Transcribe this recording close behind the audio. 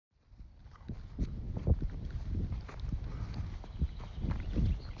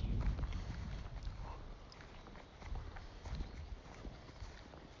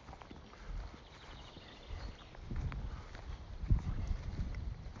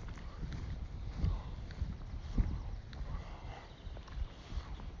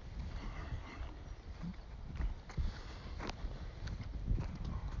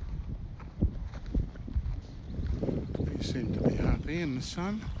seem to be happy in the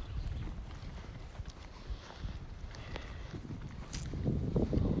sun.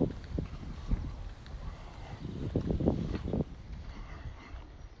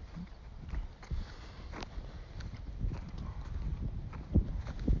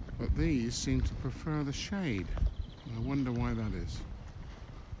 But these seem to prefer the shade. I wonder why that is.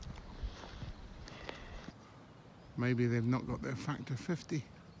 Maybe they've not got their factor 50.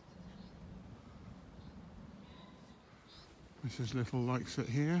 Mrs. Little likes it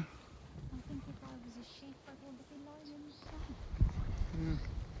here. I think if I was a sheep, I'd want to be lying in the sun.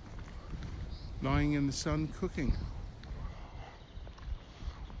 Yeah. Lying in the sun cooking.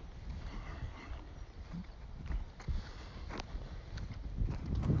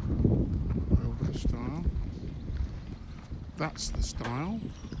 Over the stile. That's the stile.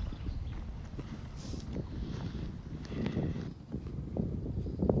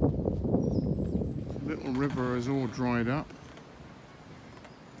 Little river is all dried up.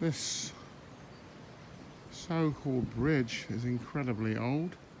 This so-called bridge is incredibly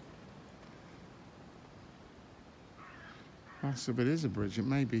old. That's if it is a bridge. It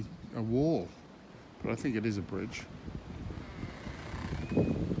may be a wall, but I think it is a bridge.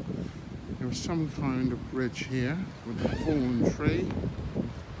 There was some kind of bridge here with a fallen tree.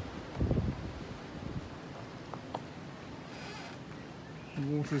 The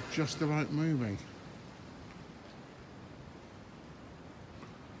water's just about moving.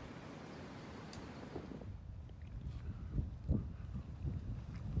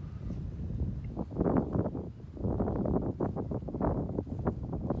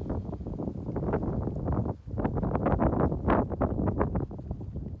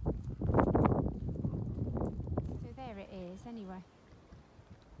 Anyway,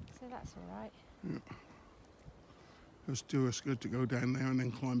 so that's all right. Yeah. It'll do us good to go down there and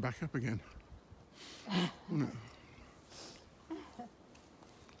then climb back up again. Wouldn't it?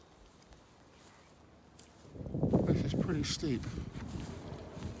 This is pretty steep.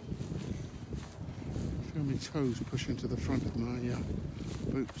 I feel my toes pushing to the front of my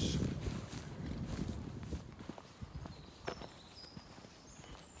boots.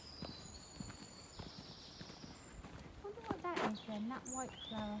 That white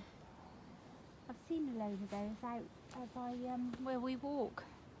flower. I've seen a load of those out by where we walk.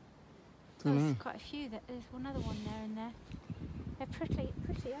 There's quite a few. There's another one there and there. They're pretty,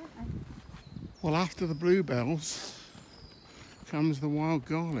 aren't they? Well, after the bluebells comes the wild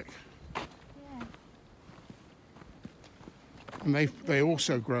garlic. Yeah. And they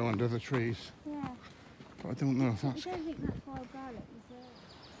also grow under the trees. Yeah. But I don't know if that's... I don't think that's wild garlic, is it?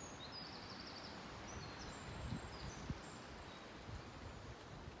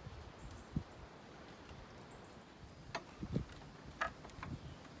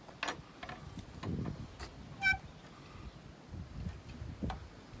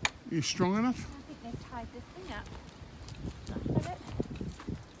 Are you strong enough? I think they've tied this thing up. Look at it.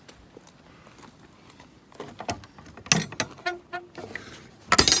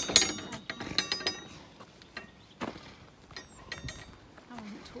 I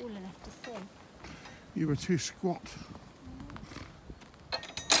wasn't tall enough to see. You were too squat.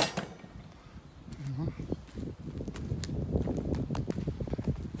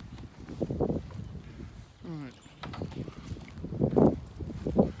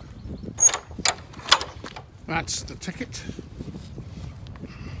 That's the ticket.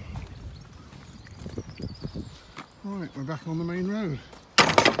 Right, we're back on the main road.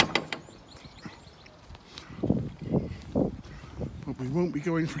 But we won't be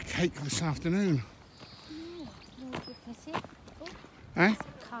going for cake this afternoon. Eh?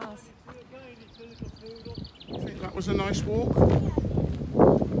 Cars. I think that was a nice walk.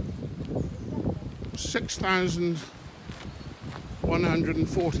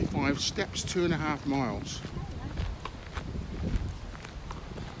 6,145 steps, 2.5 miles.